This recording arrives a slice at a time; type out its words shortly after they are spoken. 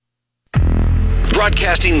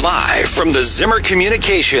Broadcasting live from the Zimmer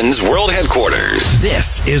Communications World Headquarters.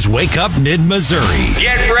 This is Wake Up Mid-Missouri.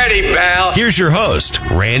 Get ready, pal. Here's your host,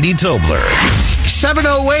 Randy Tobler.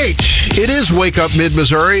 7:08. It is Wake Up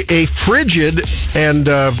Mid-Missouri, a frigid and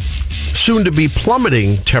soon-to-be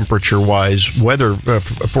plummeting temperature-wise weather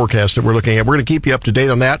forecast that we're looking at. We're going to keep you up to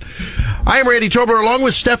date on that. I am Randy Tobler, along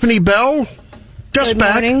with Stephanie Bell. Just Good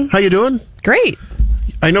back. morning. How you doing? Great.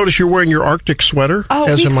 I notice you're wearing your Arctic sweater,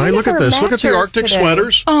 as am I. Look at this. Look at the Arctic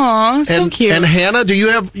sweaters. Aw, so cute. And Hannah, do you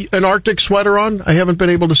have an Arctic sweater on? I haven't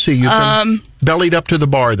been able to see. You've been bellied up to the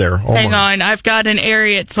bar there. Hang on. I've got an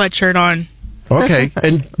Ariat sweatshirt on. Okay.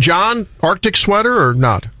 And John, Arctic sweater or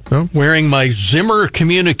not? No? Wearing my Zimmer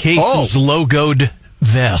Communications logoed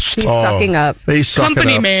vest. He's sucking up. He's sucking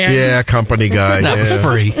Company up. man. Yeah, company guy. That was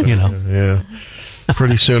free, Yeah.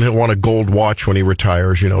 Pretty soon he'll want a gold watch when he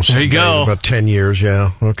retires, There you go. About 10 years,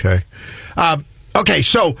 yeah. Okay. Okay,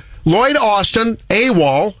 so Lloyd Austin,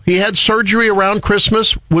 AWOL. He had surgery around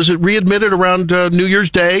Christmas. Was it readmitted around New Year's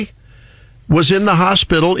Day? Was in the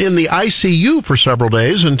hospital, in the ICU for several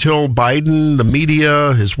days until Biden, the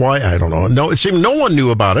media, his wife, I don't know. No, it seemed no one knew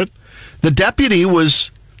about it. The deputy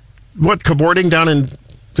was, cavorting down in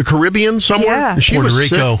the Caribbean somewhere? Yeah. Puerto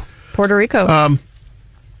Rico. Puerto Rico.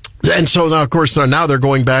 And so now, of course, now they're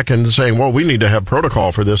going back and saying, well, we need to have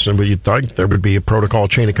protocol for this. And you'd think there would be a protocol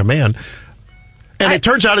chain of command. And it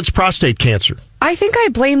turns out it's prostate cancer. I think I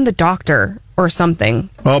blame the doctor or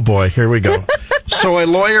something. Oh, boy. Here we go. So a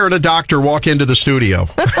lawyer and a doctor walk into the studio.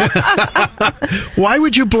 Why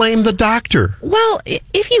would you blame the doctor? Well,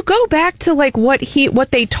 if you go back to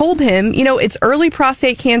what they told him, it's early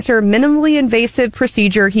prostate cancer, minimally invasive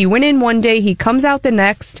procedure. He went in one day, he comes out the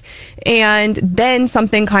next, and then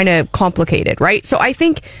something kind of complicated, right? So I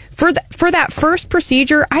think for that first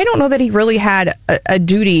procedure, I don't know that he really had a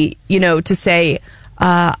duty, to say,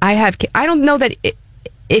 I don't know that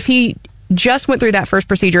if he just went through that first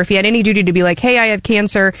procedure, if he had any duty to be like, hey, I have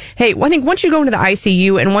cancer. Hey, I think once you go into the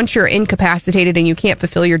ICU and once you're incapacitated and you can't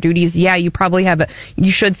fulfill your duties, yeah, you probably you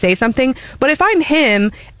should say something. But if I'm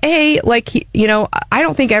him, A, I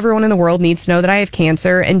don't think everyone in the world needs to know that I have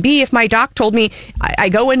cancer. And B, if my doc told me I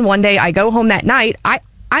go in one day, I go home that night,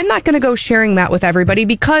 I'm not going to go sharing that with everybody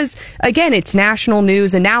because, again, it's national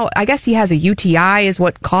news. And now I guess he has a UTI is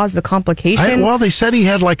what caused the complication. They said he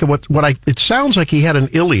had it sounds like he had an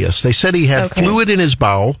ileus. They said he had fluid in his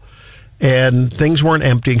bowel and things weren't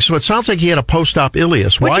emptying. So it sounds like he had a post-op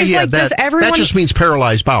ileus. Why he had that? That just means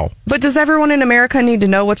paralyzed bowel. But does everyone in America need to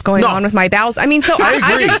know what's going on with my bowels? I mean, so I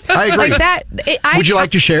agree. I agree. Like that. Would you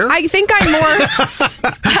like to share? I think I'm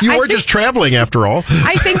more. You were just traveling after all.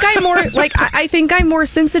 I think I'm more I think I'm more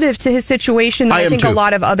sensitive to his situation than I think too. A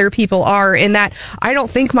lot of other people are. In that, I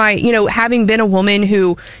don't think having been a woman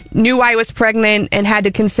who knew I was pregnant and had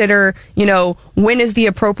to consider, when is the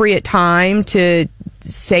appropriate time to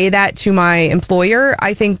say that to my employer.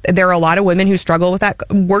 I think there are a lot of women who struggle with that,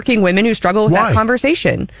 working women who struggle with that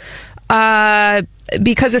conversation.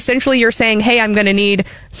 Because essentially you're saying, hey, I'm going to need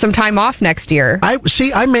some time off next year.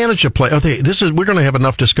 I manage a place. Okay, we're going to have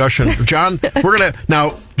enough discussion. John,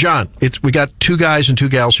 John, we got two guys and two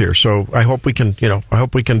gals here. So I hope we can,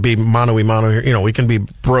 be mano-y-mano here. We can be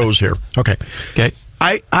bros here. Okay.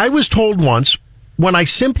 I was told once when I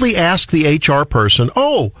simply asked the HR person,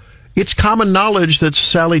 it's common knowledge that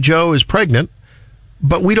Sally Joe is pregnant,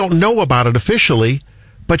 but we don't know about it officially,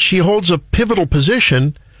 but she holds a pivotal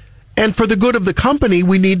position, and for the good of the company,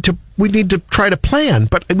 we need to try to plan,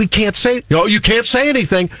 but we can't say, you can't say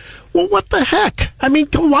anything. Well, what the heck? I mean,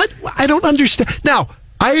 what? I don't understand. Now,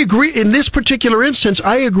 I agree. In this particular instance,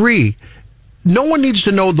 I agree. No one needs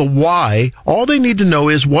to know the why. All they need to know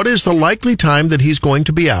is what is the likely time that he's going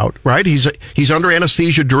to be out, right? He's under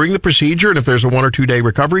anesthesia during the procedure, and if there's a 1 or 2 day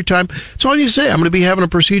recovery time, it's all you say. I'm going to be having a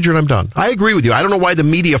procedure and I'm done. I agree with you. I don't know why the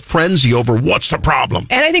media frenzy over what's the problem.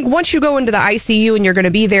 And I think once you go into the ICU and you're going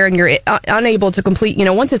to be there and you're unable to complete,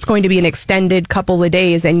 once it's going to be an extended couple of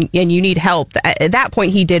days and you need help, at that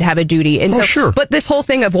point he did have a duty. And sure. But this whole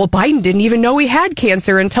thing of, Biden didn't even know he had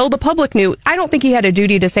cancer until the public knew. I don't think he had a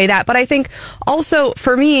duty to say that, but I think also,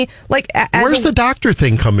 for me, where's the doctor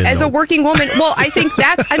thing come in? As a working woman, I think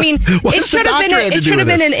that's. I mean, it should have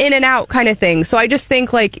been an in and out kind of thing. So I just think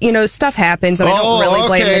stuff happens, and I don't really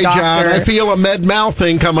blame the doctor. John, I feel a med mal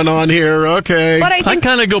thing coming on here. Okay, but I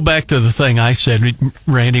kind of go back to the thing I said,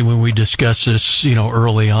 Randy, when we discussed this,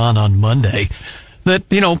 early on Monday. That,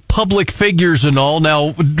 public figures and all.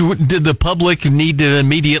 Now, did the public need to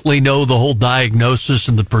immediately know the whole diagnosis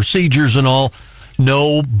and the procedures and all?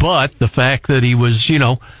 No, but the fact that he was,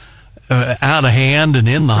 out of hand and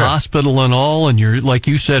in the hospital and all, and you're, like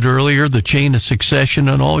you said earlier, the chain of succession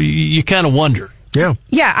and all, you kind of wonder. Yeah.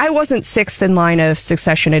 Yeah, I wasn't sixth in line of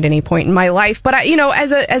succession at any point in my life, but as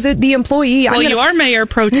the employee, you are mayor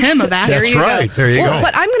pro tem of that. That's right. There you go.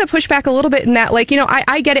 But I'm going to push back a little bit in that,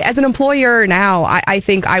 I get it as an employer now. I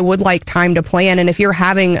think I would like time to plan, and if you're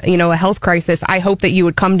having a health crisis, I hope that you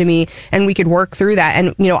would come to me and we could work through that,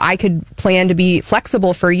 and I could plan to be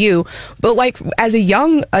flexible for you. But as a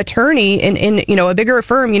young attorney in a bigger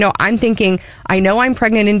firm, I'm thinking, I know I'm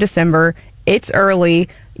pregnant in December. It's early.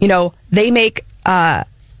 They make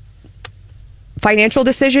financial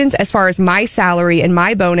decisions as far as my salary and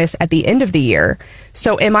my bonus at the end of the year.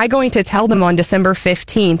 So am I going to tell them on December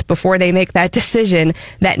 15th before they make that decision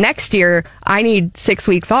that next year I need 6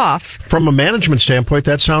 weeks off? From a management standpoint,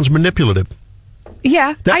 that sounds manipulative.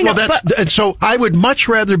 Yeah, I know. And so I would much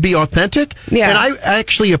rather be authentic. Yeah. And I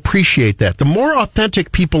actually appreciate that. The more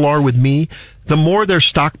authentic people are with me, the more their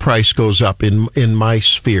stock price goes up in my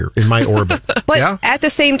sphere, in my orbit. But at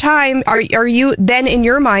the same time, are you then in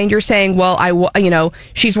your mind, you're saying, well,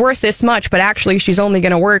 she's worth this much, but actually she's only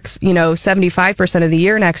going to work, 75% of the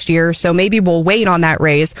year next year. So maybe we'll wait on that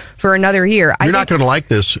raise for another year. You're not going to like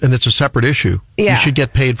this, and it's a separate issue. Yeah. You should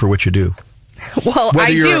get paid for what you do. Well,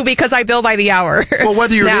 I do because I bill by the hour. Well,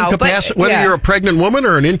 whether you're you're a pregnant woman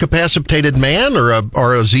or an incapacitated man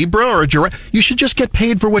or a zebra or a giraffe, you should just get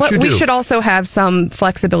paid for what you do. We should also have some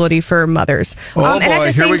flexibility for mothers. And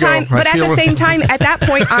at the same time, at that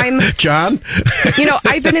point, I'm John.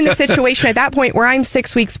 I've been in the situation at that point where I'm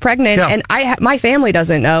 6 weeks pregnant, and my family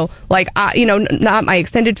doesn't know. Not my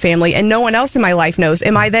extended family, and no one else in my life knows.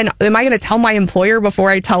 Am I going to tell my employer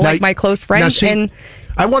before I tell my close friends?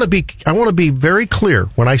 I want to be very clear.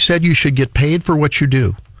 When I said you should get paid for what you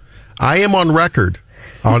do, I am on record,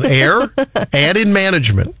 on air and in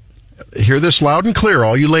management. Hear this loud and clear,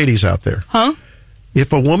 all you ladies out there. Huh?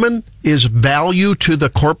 If a woman is value to the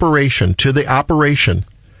corporation, to the operation,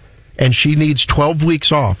 and she needs 12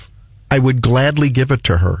 weeks off, I would gladly give it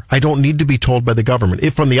to her. I don't need to be told by the government.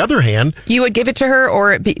 If, on the other hand... You would give it to her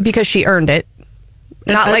or because she earned it?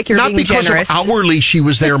 Not being generous. Not because of hourly she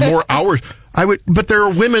was there more hours. But there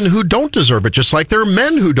are women who don't deserve it, just like there are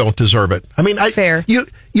men who don't deserve it. I mean, fair.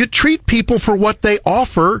 You treat people for what they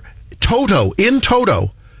offer, in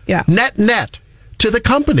toto, net to the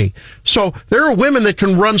company. So there are women that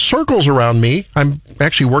can run circles around me. I'm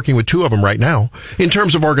actually working with 2 of them right now in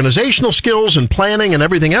terms of organizational skills and planning and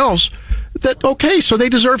everything else. So they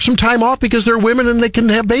deserve some time off because they're women and they can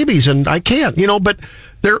have babies and I can't, but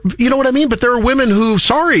you know what I mean? But there are women who,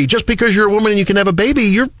 just because you're a woman and you can have a baby,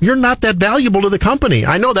 you're not that valuable to the company.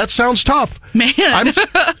 I know that sounds tough. Man.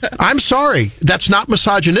 I'm sorry. That's not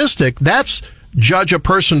misogynistic. That's judge a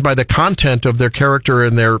person by the content of their character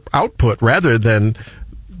and their output rather than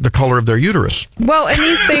the color of their uterus. Well, and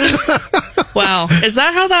these things... Wow. Is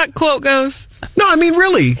that how that quote goes? No, I mean,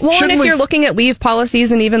 really. Well, and if you're looking at leave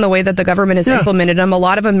policies and even the way that the government has implemented them, a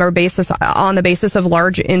lot of them are on the basis of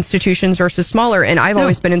large institutions versus smaller. And I've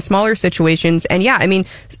always been in smaller situations. And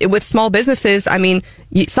with small businesses,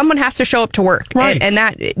 someone has to show up to work. Right. And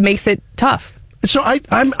that makes it tough. So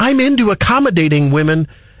I'm into accommodating women.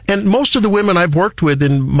 And most of the women I've worked with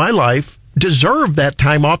in my life deserve that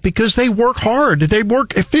time off because they work hard. They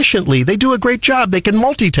work efficiently. They do a great job. They can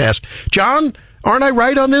multitask. John, aren't I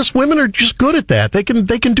right on this? Women are just good at that. They can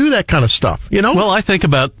do that kind of stuff, Well, I think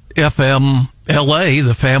about FMLA,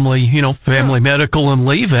 the Family Medical and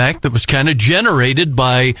Leave Act, that was kind of generated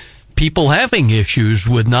by people having issues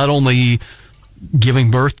with not only giving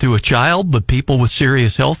birth to a child, but people with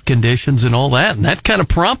serious health conditions and all that. And that kind of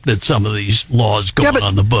prompted some of these laws going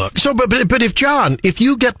on the books. So, but if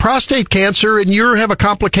you get prostate cancer and you have a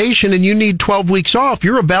complication and you need 12 weeks off,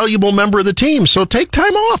 you're a valuable member of the team. So take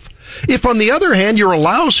time off. If, on the other hand, you're a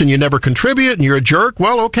louse and you never contribute and you're a jerk,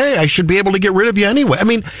 well, okay, I should be able to get rid of you anyway. I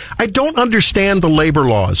mean, I don't understand the labor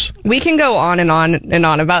laws. We can go on and on and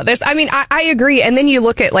on about this. I mean, I agree. And then you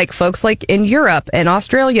look at folks in Europe and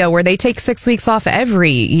Australia where they take 6 weeks off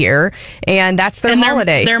every year, and that's their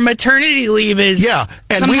holiday. Their maternity leave is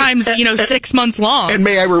sometimes 6 months long. And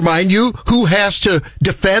may I remind you, who has to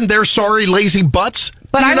defend their sorry, lazy butts?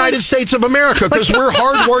 The United States of America, because we're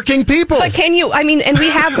hardworking people. But can you,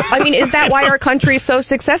 is that why our country is so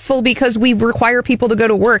successful? Because we require people to go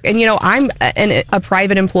to work. And, I'm a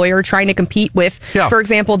private employer trying to compete with, for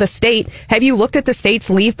example, the state. Have you looked at the state's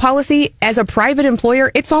leave policy? As a private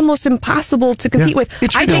employer, it's almost impossible to compete with.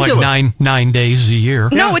 It's like 9 days a year.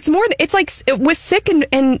 No, it's more, it's like with sick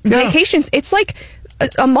and vacations, it's like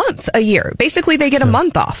a month a year. Basically, they get a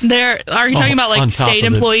month off. Are you talking about state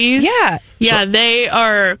employees? Yeah. Yeah, they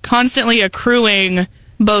are constantly accruing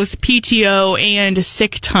both PTO and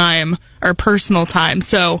sick time or personal time.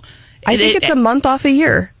 So I think it's a month off a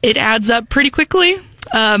year. It adds up pretty quickly.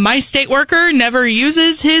 My state worker never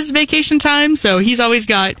uses his vacation time, so he's always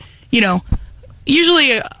got,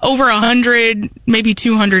 usually over 100, maybe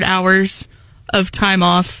 200 hours of time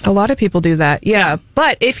off. A lot of people do that, yeah.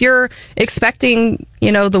 But if you're expecting,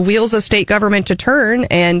 the wheels of state government to turn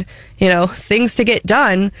and, things to get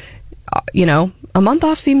done, a month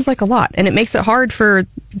off seems like a lot. And it makes it hard for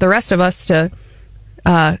the rest of us to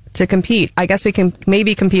compete. I guess we can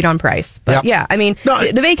maybe compete on price. But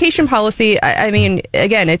the vacation policy,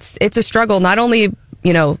 again, it's a struggle, not only,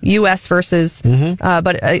 U.S. versus,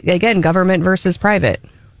 but again, government versus private.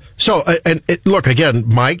 So, look, again,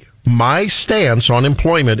 my stance on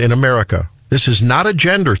employment in America, this is not a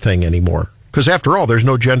gender thing anymore. Because after all, there's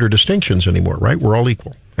no gender distinctions anymore, right? We're all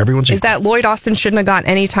equal. Everyone's equal. Is that Lloyd Austin shouldn't have gotten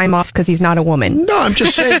any time off because he's not a woman? No, I'm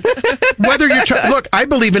just saying, whether you're... look, I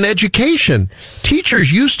believe in education.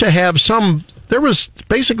 Teachers used to have there was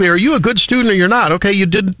basically, are you a good student or you're not? Okay,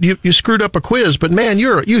 you screwed up a quiz, but man,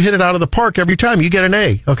 you hit it out of the park every time. You get an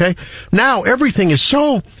A, okay? Now, everything is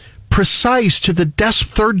so precise to the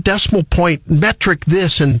third decimal point, metric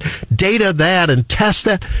this and data that and test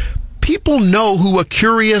that. People know who a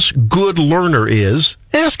curious, good learner is.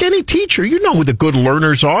 Ask any teacher. You know who the good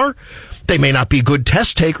learners are. They may not be good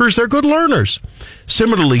test takers. They're good learners.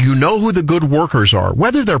 Similarly, you know who the good workers are,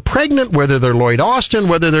 whether they're pregnant, whether they're Lloyd Austin,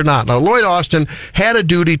 whether they're not. Now, Lloyd Austin had a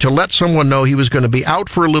duty to let someone know he was going to be out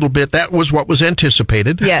for a little bit. That was what was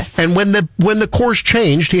anticipated. Yes. And when the course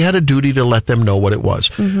changed, he had a duty to let them know what it was.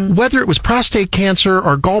 Mm-hmm. Whether it was prostate cancer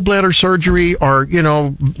or gallbladder surgery or,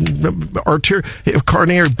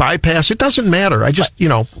 coronary bypass, it doesn't matter. I just,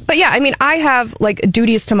 But yeah, I have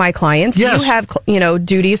duties to my clients. Yes. You have,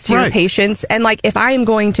 duties to your patients. And if I am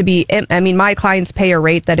going to be, my clients pay a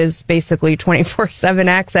rate that is basically 24/7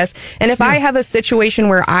 access. And if I have a situation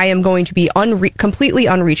where I am going to be completely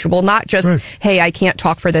unreachable, not just, hey, I can't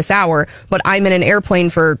talk for this hour, but I'm in an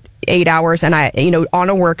airplane for 8 hours and on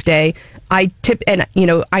a work day, I tip and,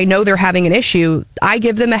 I know they're having an issue, I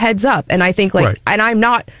give them a heads up. And I think and I'm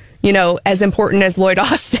not, as important as Lloyd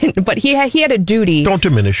Austin, but he had a duty. Don't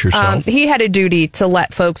diminish yourself. He had a duty to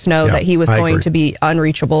let folks know that he was going to be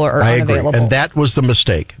unreachable or unavailable. Agree. And that was the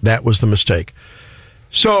mistake.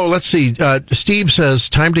 So let's see. Steve says,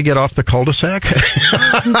 time to get off the cul-de-sac.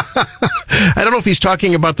 I don't know if he's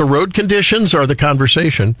talking about the road conditions or the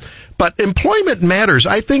conversation, but employment matters.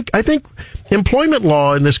 I think employment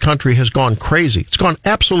law in this country has gone crazy. It's gone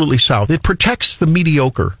absolutely south. It protects the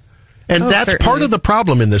mediocre. And that's certainly part of the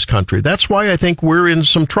problem in this country. That's why I think we're in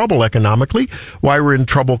some trouble economically, why we're in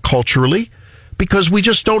trouble culturally, because we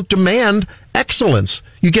just don't demand excellence.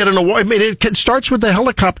 You get an award. It starts with the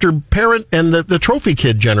helicopter parent and the trophy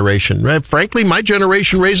kid generation. Right? Frankly, my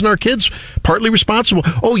generation raising our kids, partly responsible.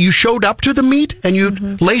 Oh, you showed up to the meet and you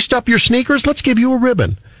laced up your sneakers? Let's give you a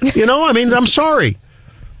ribbon. I'm sorry.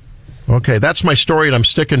 Okay, that's my story, and I'm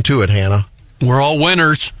sticking to it, Hannah. We're all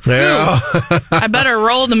winners. Yeah. I better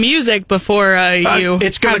roll the music before you have an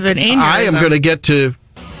aneurysm. I am going to get to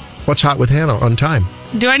What's Hot with Hannah on time.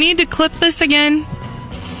 Do I need to clip this again?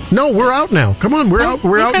 No, we're out now. Come on, we're out.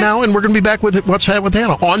 We're out now, and we're going to be back with What's Hot with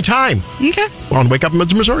Hannah on time. Okay. On Wake Up in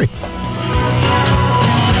Missouri.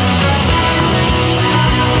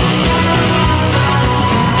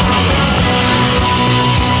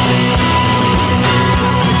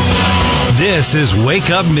 This is Wake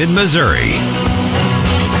Up Mid-Missouri.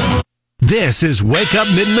 This is Wake Up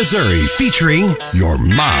Mid-Missouri featuring your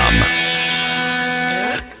mom.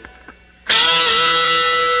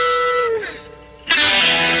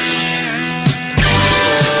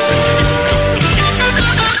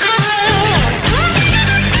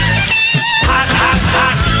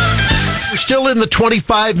 We're still in the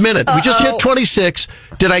 25 minute. We just hit 26.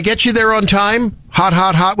 Did I get you there on time?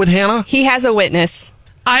 Hot with Hannah? He has a witness.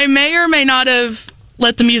 I may or may not have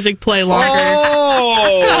let the music play longer.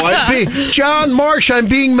 Oh, John Marsh, I'm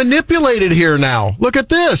being manipulated here now. Look at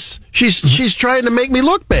this. She's trying to make me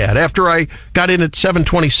look bad after I got in at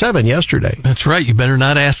 7:27 yesterday. That's right. You better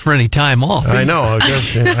not ask for any time off. I know. I'm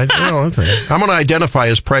going to identify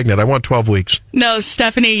as pregnant. I want 12 weeks. No,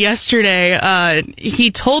 Stephanie, yesterday,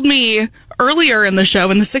 he told me earlier in the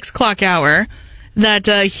show, in the 6 o'clock hour, that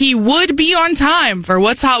he would be on time for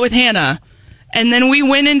What's Hot with Hannah. And then we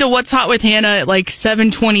went into What's Hot with Hannah at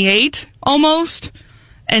 7:28 almost.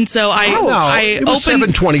 And so I it was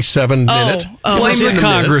opened 7:27 minute. Blame the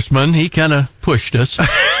congressman. He kind of pushed us.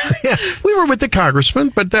 Yeah, we were with the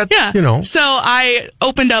congressman, but that, So I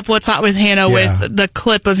opened up What's Hot with Hannah with the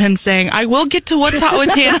clip of him saying, I will get to What's Hot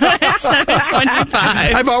with Hannah at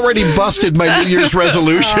 7:25. I've already busted my New Year's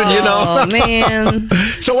resolution, Oh, man.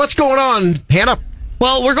 So what's going on, Hannah?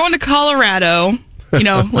 Well, we're going to Colorado.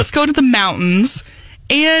 Let's go to the mountains.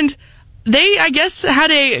 And they, I guess, had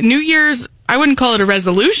a New Year's, I wouldn't call it a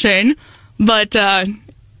resolution, but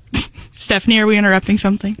Stephanie, are we interrupting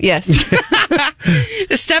something? Yes.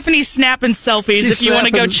 Stephanie's snapping selfies if you want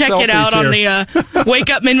to go check it out on the Wake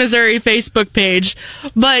Up Mid-Missouri Facebook page.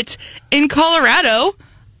 But in Colorado,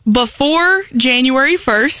 before January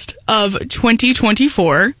 1st of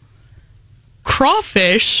 2024,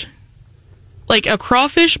 crawfish, like a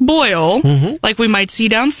crawfish boil, like we might see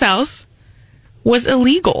down south, was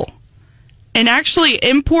illegal. And actually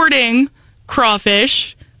importing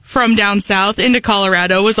crawfish from down south into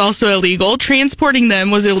Colorado was also illegal. Transporting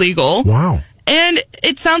them was illegal. Wow. And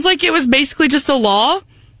it sounds like it was basically just a law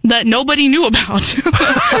that nobody knew about.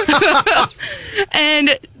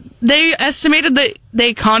 And they estimated that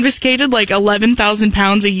they confiscated like 11,000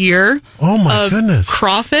 pounds a year of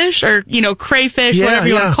crawfish or, crayfish, whatever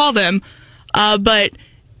you want to call them. But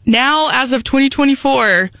now, as of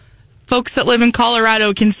 2024, folks that live in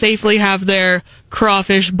Colorado can safely have their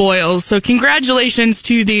crawfish boils. So congratulations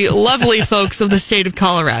to the lovely folks of the state of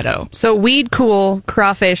Colorado. So weed cool,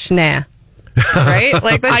 crawfish nah. Right?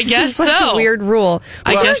 Like I guess so. Like a weird rule.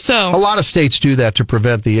 I guess so. A lot of states do that to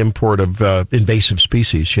prevent the import of invasive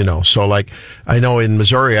species, So, like, I know in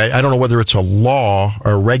Missouri, I don't know whether it's a law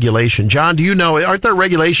or regulation. John, do you know, aren't there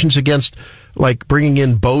regulations against, like, bringing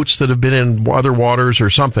in boats that have been in other waters or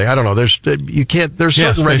something? I don't know. There's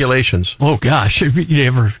certain regulations. Oh, gosh. You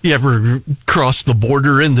ever cross the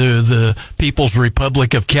border into the People's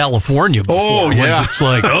Republic of California before? Oh, yeah. It's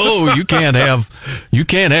like, you can't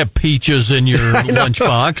have peaches in your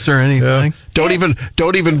lunchbox or anything. Yeah.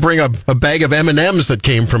 Don't even bring a bag of M&Ms that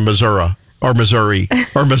came from Missouri. Or Missouri. Well,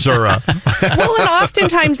 and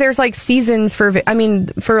oftentimes there's like seasons for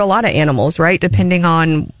a lot of animals, right? Depending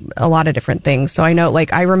on a lot of different things. So I know,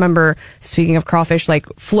 like, I remember, speaking of crawfish, like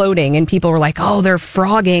floating, and people were like, oh, they're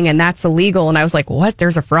frogging and that's illegal. And I was like, what?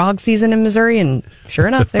 There's a frog season in Missouri? And sure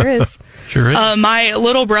enough, there is. Sure is. My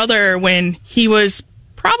little brother, when he was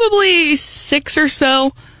probably 6 or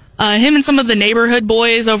so, him and some of the neighborhood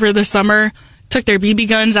boys over the summer took their BB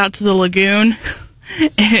guns out to the lagoon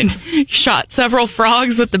and shot several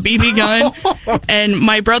frogs with the BB gun. And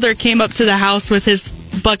my brother came up to the house with his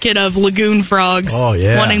bucket of lagoon frogs,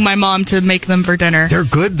 wanting my mom to make them for dinner. They're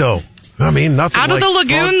good, though. I mean, nothing out like of the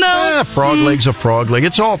lagoon, though? Frog leg's a frog leg.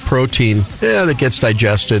 It's all protein. Yeah, that gets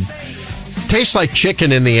digested. Tastes like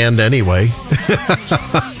chicken in the end anyway.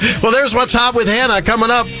 Well, there's What's Hot with Hannah.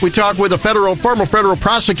 Coming up, we talk with a former federal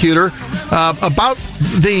prosecutor about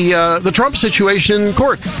the Trump situation in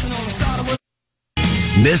court.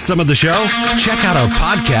 Miss some of the show? Check out our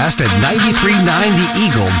podcast at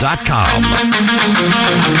 939theeagle.com.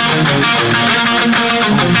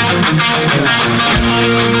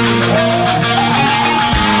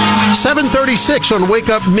 7:36 on Wake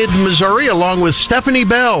Up Mid-Missouri, along with Stephanie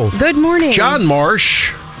Bell. Good morning. John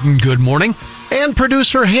Marsh. Good morning. And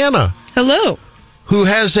producer Hannah. Hello. Who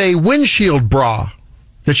has a windshield bra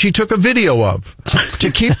that she took a video of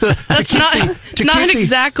to keep the. That's not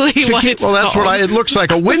exactly what it's called. Well, that's what it looks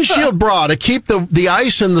like. A windshield bra to keep the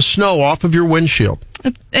ice and the snow off of your windshield.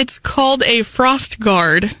 It's called a frost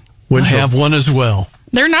guard. I have one as well.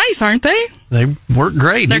 They're nice, aren't they? They work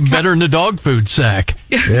great. They're better than the dog food sack.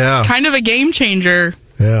 Yeah. Kind of a game changer.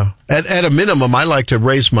 Yeah. At a minimum, I like to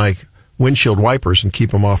raise my windshield wipers and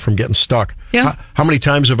keep them off from getting stuck. Yeah. How many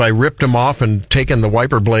times have I ripped them off and taken the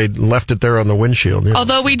wiper blade and left it there on the windshield?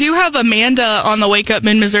 Although we do have Amanda on the Wake Up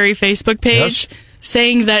Mid-Missouri Facebook page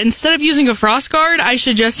saying that instead of using a frost guard, I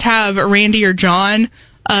should just have Randy or John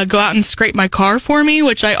go out and scrape my car for me,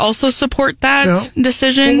 which I also support that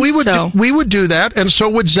decision. Well, we would do that, and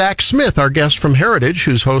so would Zack Smith, our guest from Heritage,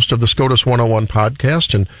 who's host of the SCOTUS 101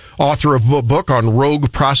 podcast and author of a book on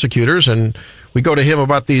rogue prosecutors. And we go to him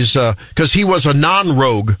about these because he was a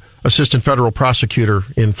non-rogue assistant federal prosecutor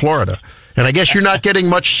in Florida. And I guess you're not getting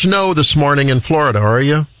much snow this morning in Florida, are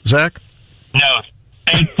you, Zach? No.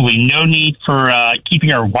 Thankfully, no need for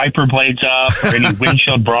keeping our wiper blades up or any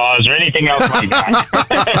windshield bras or anything else like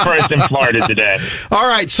that for us in Florida today. All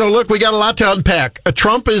right, so look, we got a lot to unpack.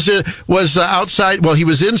 Trump was outside. Well, he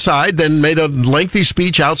was inside, then made a lengthy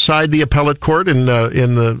speech outside the appellate court in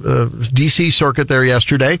the D.C. circuit there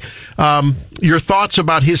yesterday. Your thoughts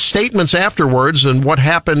about his statements afterwards and what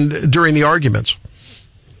happened during the arguments?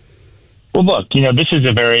 Well, look, this is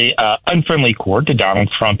a very unfriendly court to Donald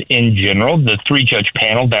Trump in general. The 3-judge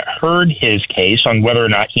panel that heard his case on whether or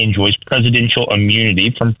not he enjoys presidential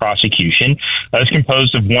immunity from prosecution is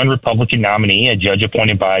composed of one Republican nominee, a judge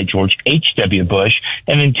appointed by George H.W. Bush,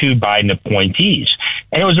 and then 2 Biden appointees.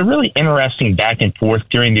 And it was a really interesting back and forth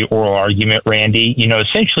during the oral argument, Randy.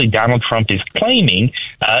 Essentially Donald Trump is claiming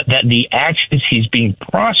that the actions he's being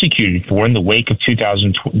prosecuted for in the wake of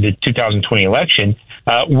the 2020 election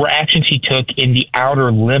were actions he took in the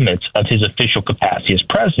outer limits of his official capacity as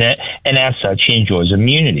president, and as such, he enjoys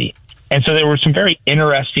immunity. And so there were some very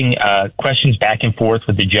interesting questions back and forth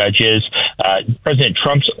with the judges. President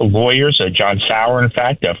Trump's lawyers, John Sauer, in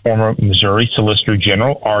fact, a former Missouri Solicitor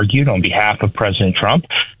General, argued on behalf of President Trump,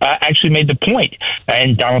 actually made the point,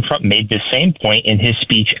 and Donald Trump made the same point in his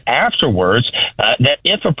speech afterwards, that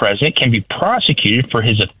if a president can be prosecuted for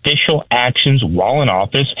his official actions while in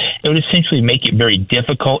office, it would essentially make it very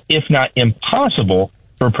difficult, if not impossible,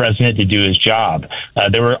 for a president to do his job.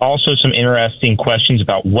 There were also some interesting questions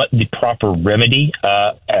about what the proper remedy,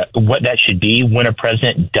 what that should be when a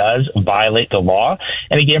president does violate the law.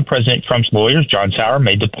 And again, President Trump's lawyers, John Sauer,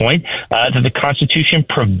 made the point that the Constitution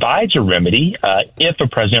provides a remedy if a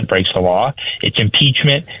president breaks the law. It's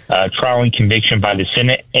impeachment, trial and conviction by the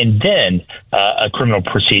Senate, and then a criminal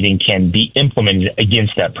proceeding can be implemented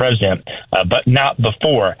against that president, but not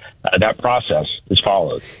before that process is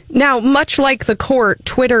followed. Now, much like the court,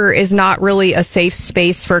 Twitter is not really a safe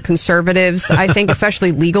space for conservatives. I think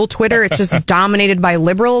especially legal Twitter, it's just dominated by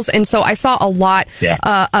liberals. And so I saw a lot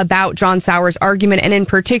about John Sauer's argument. And in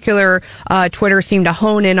particular, Twitter seemed to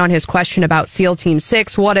hone in on his question about SEAL Team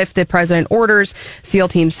 6. What if the president orders SEAL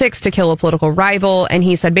Team 6 to kill a political rival? And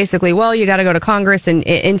he said basically, well, you got to go to Congress.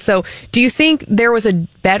 And so do you think there was a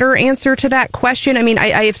better answer to that question? I mean,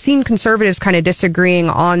 I have seen conservatives kind of disagreeing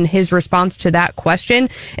on his response to that question.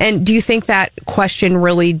 And do you think that question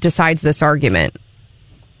really decides this argument?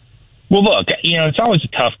 Well, look, it's always a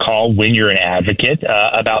tough call when you're an advocate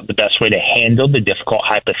about the best way to handle the difficult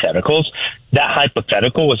hypotheticals. That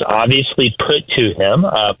hypothetical was obviously put to him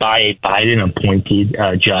by a Biden-appointed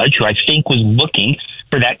judge who I think was looking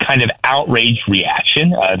for that kind of outraged reaction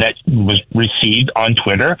that was received on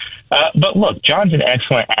Twitter. But look, John's an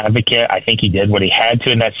excellent advocate. I think he did what he had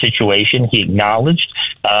to in that situation. He acknowledged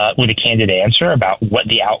with a candid answer about what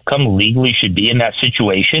the outcome legally should be in that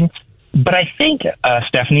situation. But I think,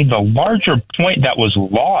 Stephanie, the larger point that was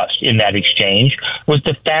lost in that exchange was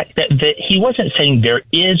the fact that he wasn't saying there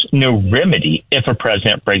is no remedy if a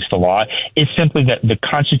president breaks the law. It's simply that the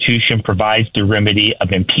Constitution provides the remedy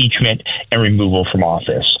of impeachment and removal from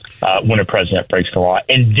office when a president breaks the law.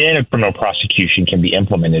 And then a criminal prosecution can be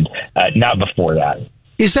implemented, not before that.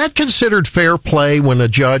 Is that considered fair play when a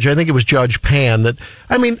judge, I think it was Judge Pan,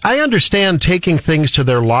 I understand taking things to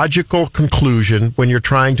their logical conclusion when you're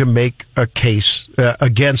trying to make a case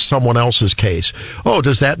against someone else's case. Oh,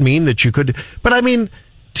 does that mean that you could? But I mean,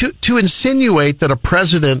 to insinuate that a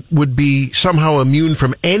president would be somehow immune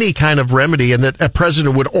from any kind of remedy and that a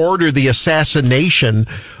president would order the assassination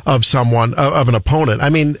of someone, of an opponent.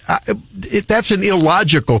 I mean, that's an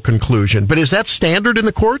illogical conclusion. But is that standard in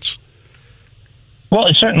the courts? Well,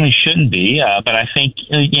 it certainly shouldn't be, but I think,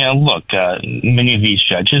 many of these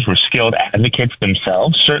judges were skilled advocates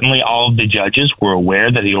themselves. Certainly all of the judges were aware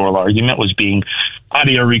that the oral argument was being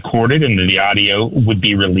audio recorded and that the audio would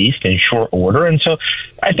be released in short order. And so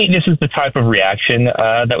I think this is the type of reaction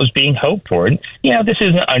that was being hoped for. And, this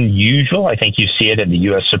isn't unusual. I think you see it in the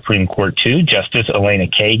U.S. Supreme Court, too. Justice Elena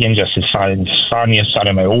Kagan, Justice Sonia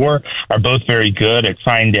Sotomayor are both very good at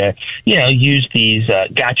trying to, use these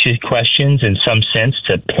gotcha questions in some sense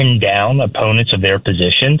to pin down opponents of their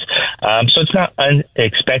positions. So it's not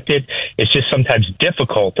unexpected. It's just sometimes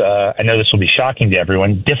difficult. I know this will be shocking to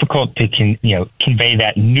everyone, difficult to convey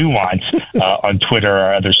that nuance on Twitter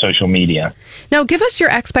or other social media. Now, give us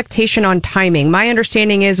your expectation on timing. My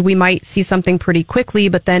understanding is we might see something pretty quickly,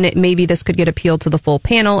 but then maybe this could get appealed to the full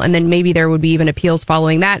panel, and then maybe there would be even appeals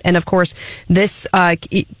following that. And of course, this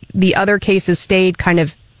the other cases stayed kind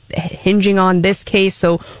of hinging on this case.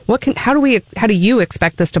 So, how do you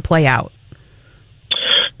expect this to play out?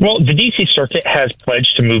 Well, the D.C. Circuit has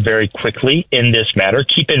pledged to move very quickly in this matter.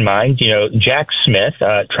 Keep in mind, Jack Smith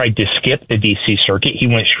tried to skip the D.C. Circuit. He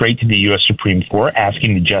went straight to the U.S. Supreme Court,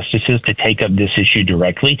 asking the justices to take up this issue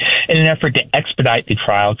directly in an effort to expedite the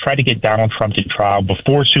trial, try to get Donald Trump to trial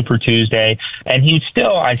before Super Tuesday. And he would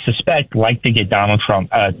still, I suspect, like to get Donald Trump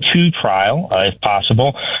to trial, if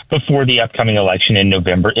possible, before the upcoming election in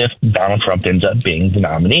November, if Donald Trump ends up being the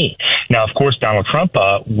nominee. Now, of course, Donald Trump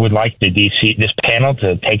would like this panel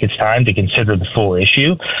to take its time to consider the full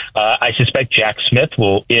issue. I suspect Jack Smith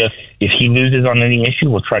will, if he loses on any issue,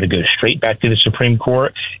 will try to go straight back to the Supreme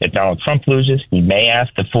Court. If Donald Trump loses, he may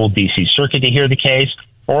ask the full D.C. Circuit to hear the case,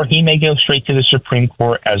 or he may go straight to the Supreme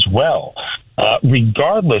Court as well.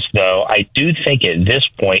 Regardless, though, I do think at this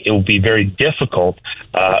point it will be very difficult.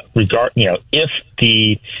 If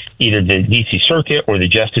either the D.C. Circuit or the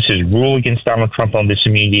justices rule against Donald Trump on this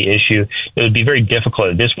immunity issue, it would be very difficult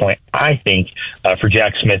at this point, I think, for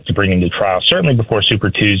Jack Smith to bring him to trial. Certainly before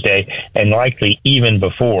Super Tuesday, and likely even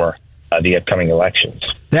before the upcoming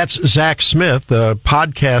elections. That's Zack Smith, the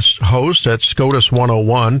podcast host at SCOTUS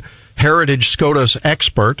 101, Heritage SCOTUS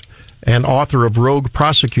expert, and author of Rogue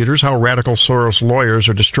Prosecutors, How Radical Soros Lawyers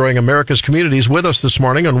Are Destroying America's Communities, with us this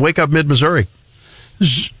morning on Wake Up Mid-Missouri.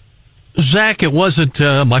 Zach, it wasn't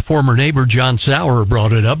my former neighbor John Sauer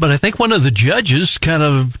brought it up, but I think one of the judges kind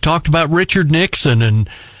of talked about Richard Nixon and,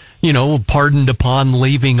 pardoned upon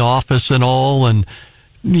leaving office and all, and,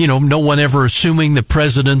 no one ever assuming the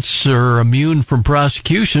presidents are immune from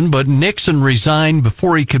prosecution, but Nixon resigned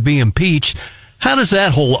before he could be impeached. How does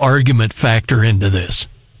that whole argument factor into this?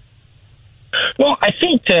 Well, I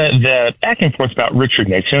think the back and forth about Richard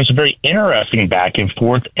Nixon was a very interesting back and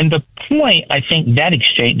forth. And the point I think that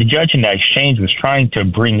exchange, the judge in that exchange was trying to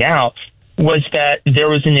bring out was that there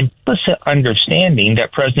was an implicit understanding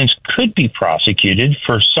that presidents could be prosecuted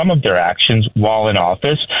for some of their actions while in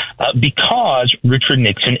office because Richard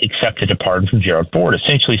Nixon accepted a pardon from Gerald Ford,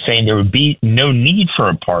 essentially saying there would be no need for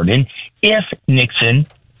a pardon if Nixon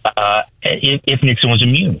was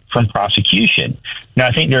immune from prosecution. Now,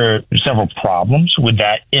 I think there are several problems with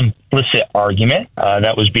that implicit argument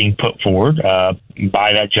that was being put forward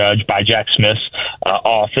by that judge, by Jack Smith's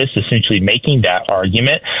office, essentially making that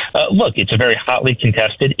argument. Look, it's a very hotly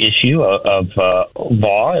contested issue of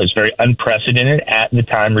law. It was very unprecedented at the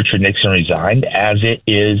time Richard Nixon resigned, as it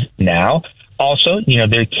is now. Also,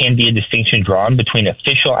 there can be a distinction drawn between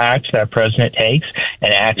official acts that a president takes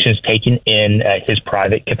and actions taken in his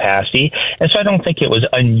private capacity. And so I don't think it was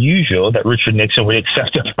unusual that Richard Nixon would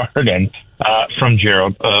accept a pardon from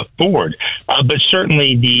Gerald Ford. But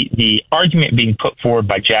certainly the argument being put forward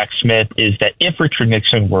by Jack Smith is that if Richard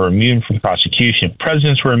Nixon were immune from prosecution,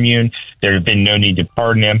 presidents were immune, there had been no need to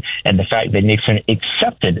pardon him. And the fact that Nixon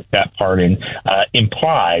accepted that pardon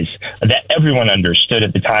implies that everyone understood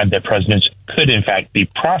at the time that presidents could, in fact, be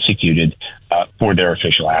prosecuted for their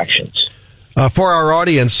official actions. For our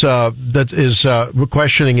audience that is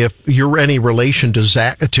questioning if you're any relation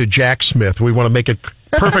to Jack Smith, we want to make it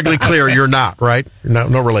perfectly clear you're not, right?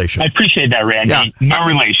 No relation. I appreciate that, Randy. Yeah. No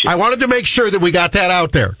relation. I wanted to make sure that we got that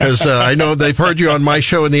out there because I know they've heard you on my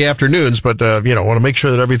show in the afternoons, but want to make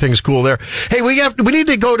sure that everything's cool there. Hey, we need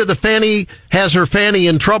to go to the Fannie has her Fannie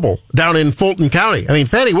in trouble down in Fulton County. I mean,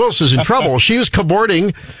 Fannie Willis is in trouble. She was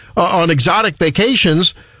cavorting on exotic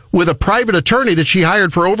vacations with a private attorney that she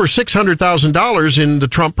hired for over $600,000 in the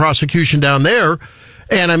Trump prosecution down there.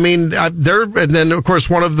 And I mean, and then of course,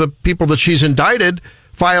 one of the people that she's indicted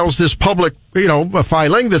files this public, a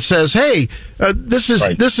filing that says, hey, this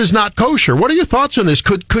is not kosher. What are your thoughts on this?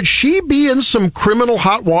 Could she be in some criminal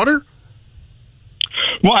hot water?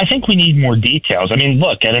 Well, I think we need more details. I mean,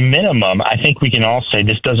 look, at a minimum, I think we can all say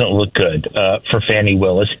this doesn't look good for Fannie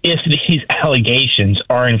Willis if these allegations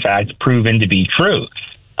are in fact proven to be true.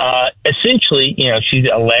 Essentially, she's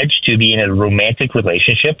alleged to be in a romantic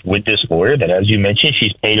relationship with this lawyer that, as you mentioned,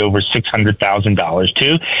 she's paid over $600,000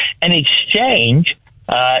 to. In exchange,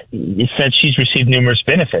 it said she's received numerous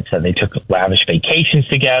benefits, that they took lavish vacations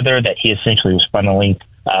together, that he essentially was funneling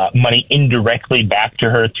money indirectly back to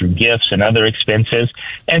her through gifts and other expenses.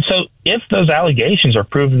 And so if those allegations are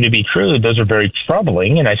proven to be true, those are very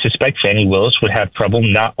troubling. And I suspect Fannie Willis would have trouble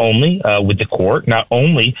not only with the court, not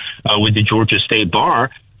only with the Georgia State Bar,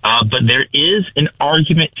 but there is an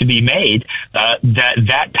argument to be made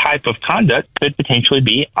that type of conduct could potentially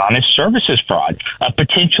be honest services fraud.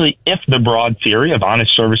 Potentially, if the broad theory of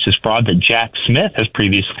honest services fraud that Jack Smith has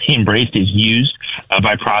previously embraced is used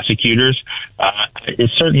by prosecutors,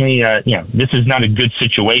 it's certainly, this is not a good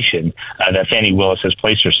situation that Fannie Willis has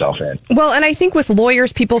placed herself in. Well, and I think with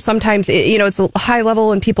lawyers, people sometimes, it's a high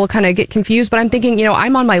level and people kind of get confused, but I'm thinking,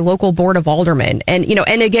 I'm on my local board of aldermen and,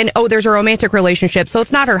 and again, there's a romantic relationship. So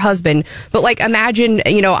it's not her husband, but like imagine,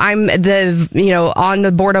 I'm on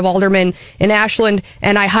the board of aldermen in Ashland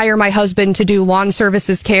and I hire my husband to do lawn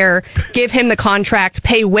services care, give him the contract,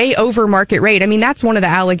 pay way over market rate. I mean, that's one of the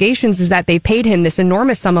allegations is that they paid him this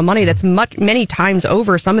enormous sum of money that's many times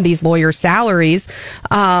over some of these lawyers' salaries.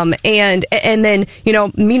 And then,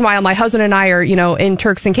 meanwhile, my husband and I are, in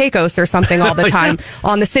Turks and Caicos or something all the time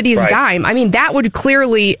on the city's dime. I mean, that would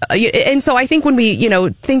clearly, and so I think when we,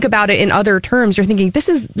 think about it in other terms, you're thinking this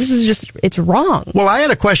is just, it's wrong. Well, I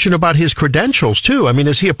had a question about his credentials too. I mean,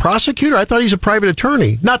 is he a prosecutor? I thought he's a private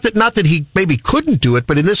attorney. Not that he maybe couldn't do it,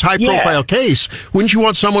 but in this high profile case, wouldn't you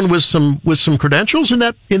want someone with some credentials in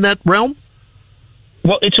that realm?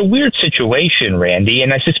 Well, it's a weird situation, Randy,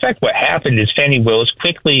 and I suspect what happened is Fannie Willis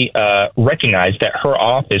quickly recognized that her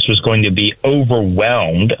office was going to be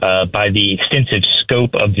overwhelmed by the extensive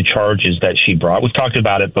scope of the charges that she brought. We've talked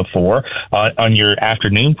about it before on your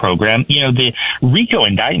afternoon program. You know, the RICO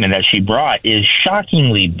indictment that she brought is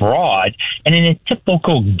shockingly broad, and in a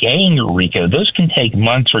typical gang RICO, those can take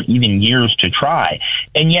months or even years to try.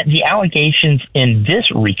 And yet the allegations in this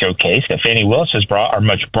RICO case that Fannie Willis has brought are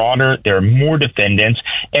much broader. There are more defendants.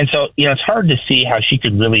 And so, you know, it's hard to see how she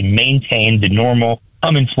could really maintain the normal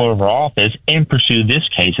common flow of her office and pursue this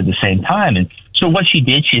case at the same time. And so what she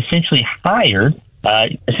did, she essentially hired,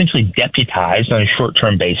 essentially deputized on a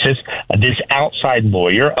short-term basis, this outside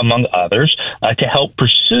lawyer, among others, to help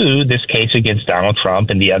pursue this case against Donald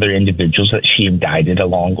Trump and the other individuals that she indicted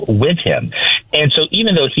along with him. And so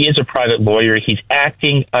even though he is a private lawyer, he's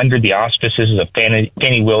acting under the auspices of Fannie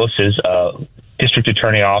Willis's district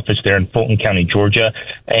attorney office there in Fulton County, Georgia.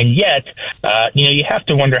 And yet, you know, you have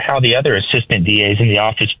to wonder how the other assistant DAs in the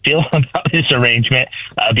office feel about this arrangement,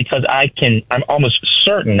 because I'm almost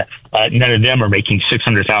certain none of them are making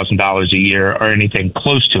 $600,000 a year or anything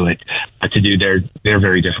close to it to do their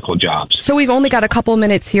very difficult jobs. So we've only got a couple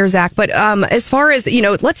minutes here, Zach, but as far as, you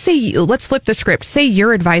know, let's flip the script. Say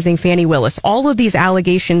you're advising Fannie Willis. All of these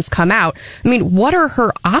allegations come out. I mean, what are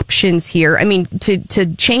her options here? I mean,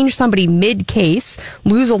 to change somebody mid-case,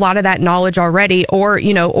 lose a lot of that knowledge already, or,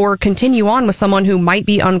 you know, or continue on with someone who might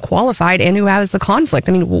be unqualified and who has the conflict.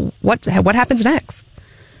 I mean, what happens next?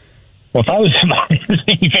 Well, if I was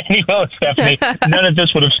Fannie Willis, Stephanie, none of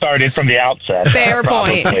this would have started from the outset. Fair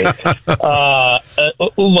point.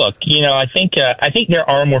 Look, you know, I think there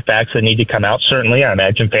are more facts that need to come out. Certainly, I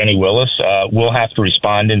imagine Fannie Willis will have to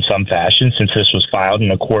respond in some fashion since this was filed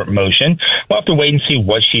in a court motion. We'll have to wait and see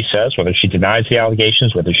what she says, whether she denies the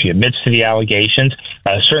allegations, whether she admits to the allegations.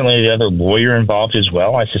 Certainly, the other lawyer involved as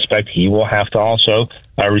well, I suspect he will have to also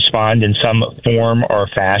respond in some form or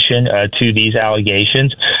fashion to these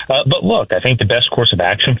allegations. But look, I think the best course of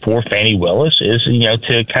action for Fannie Willis is, you know,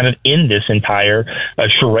 to kind of end this entire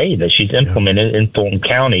charade that she's implemented in Fulton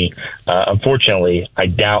County. Unfortunately, I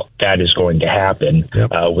doubt that is going to happen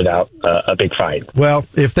without a big fight. Well,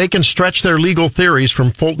 if they can stretch their legal theories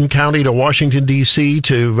from Fulton County to Washington, D.C.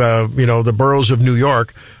 to, you know, the boroughs of New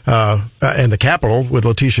York and the Capitol with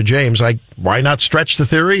Letitia James, why not stretch the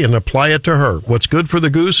theory and apply it to her? What's good for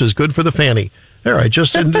the goose is good for the fanny. There, I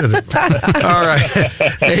just did it. All right.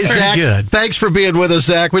 Hey, Zach, good. Thanks for being with us,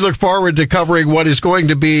 Zach. We look forward to covering what is going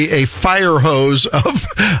to be a fire hose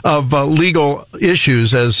of legal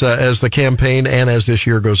issues as the campaign and as this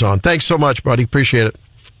year goes on. Thanks so much, buddy. Appreciate it.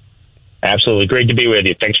 Absolutely. Great to be with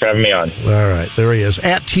you. Thanks for having me on. All right. There he is,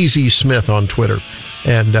 at TZ Smith on Twitter.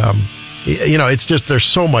 And, you know, it's just, there's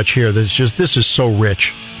so much here that's just, this is so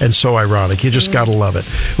rich and so ironic. You just got to love it.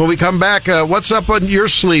 When we come back, what's up on your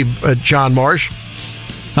sleeve, John Marsh?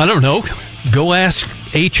 I don't know. Go ask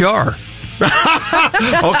HR.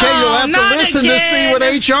 Okay, you'll have to listen to see what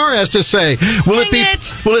HR has to say.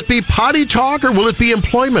 Will it be potty talk, or will it be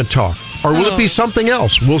employment talk? Or will it be something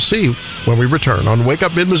else? We'll see when we return on Wake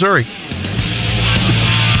Up Mid-Missouri.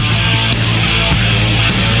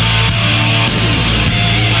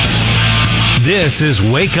 This is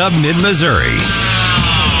Wake Up Mid-Missouri.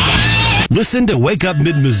 Listen to Wake Up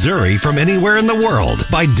Mid-Missouri from anywhere in the world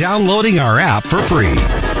by downloading our app for free.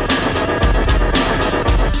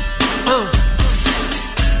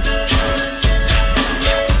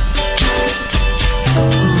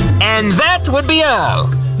 And that would be all,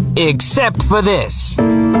 except for this.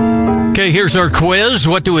 Okay, here's our quiz.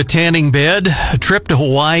 What do a tanning bed, a trip to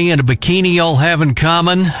Hawaii, and a bikini all have in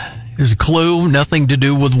common? Here's a clue. Nothing to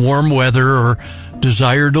do with warm weather or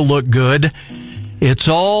desire to look good. It's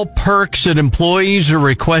all perks that employees are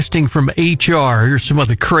requesting from HR. Here's some of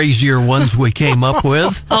the crazier ones we came up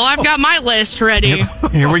with. Oh, I've got my list ready.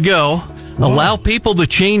 Yep. Here we go. Whoa. Allow people to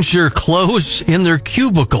change their clothes in their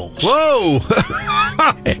cubicles. Whoa!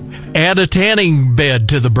 Add a tanning bed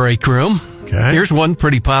to the break room. Okay. Here's one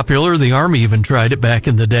pretty popular. The Army even tried it back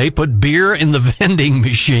in the day. Put beer in the vending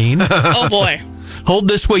machine. Oh, boy. Hold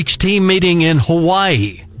this week's team meeting in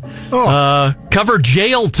Hawaii. Oh. Cover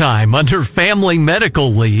jail time under family medical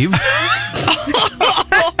leave.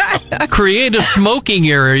 Create a smoking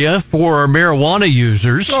area for marijuana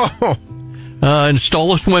users. Oh.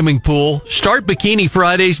 Install a swimming pool. Start Bikini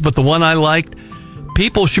Fridays, but the one I liked,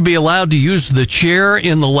 people should be allowed to use the chair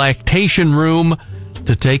in the lactation room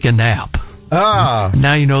to take a nap.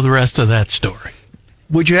 Now you know the rest of that story.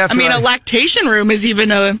 Would you have to? I mean, a lactation room is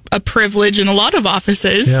even a privilege in a lot of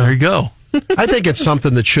offices. Yeah. There you go. I think it's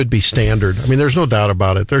something that should be standard. I mean, there's no doubt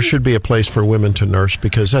about it. There should be a place for women to nurse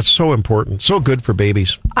because that's so important, so good for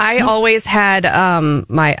babies. I always had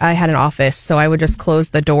I had an office, so I would just close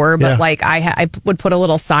the door. But I would put a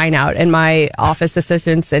little sign out, and my office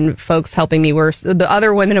assistants and folks helping me the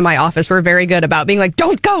other women in my office were very good about being like,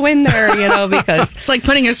 "Don't go in there," because it's like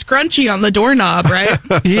putting a scrunchie on the doorknob, right?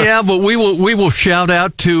 Yeah, but we will shout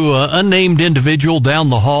out to an unnamed individual down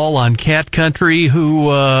the hall on Cat Country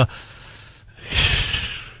who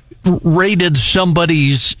raided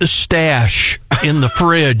somebody's stash in the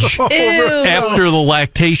fridge after the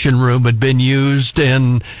lactation room had been used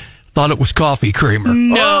and thought it was coffee creamer.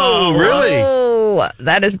 No. Oh, really? Oh,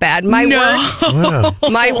 that is bad. My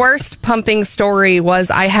worst pumping story was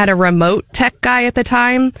I had a remote tech guy at the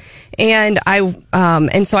time, and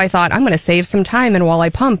so I thought I'm going to save some time, and while I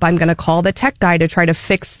pump, I'm going to call the tech guy to try to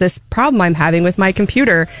fix this problem I'm having with my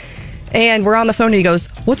computer. And we're on the phone, and he goes,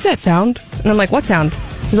 "What's that sound?" And I'm like, "What sound?"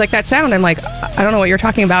 He's like, "That sound." I'm like, "I don't know what you're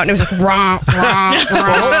talking about." And it was just rah, rah,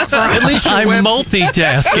 rah. At least I'm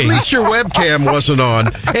multitasking. At least your webcam wasn't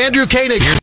on. Andrew Koenig.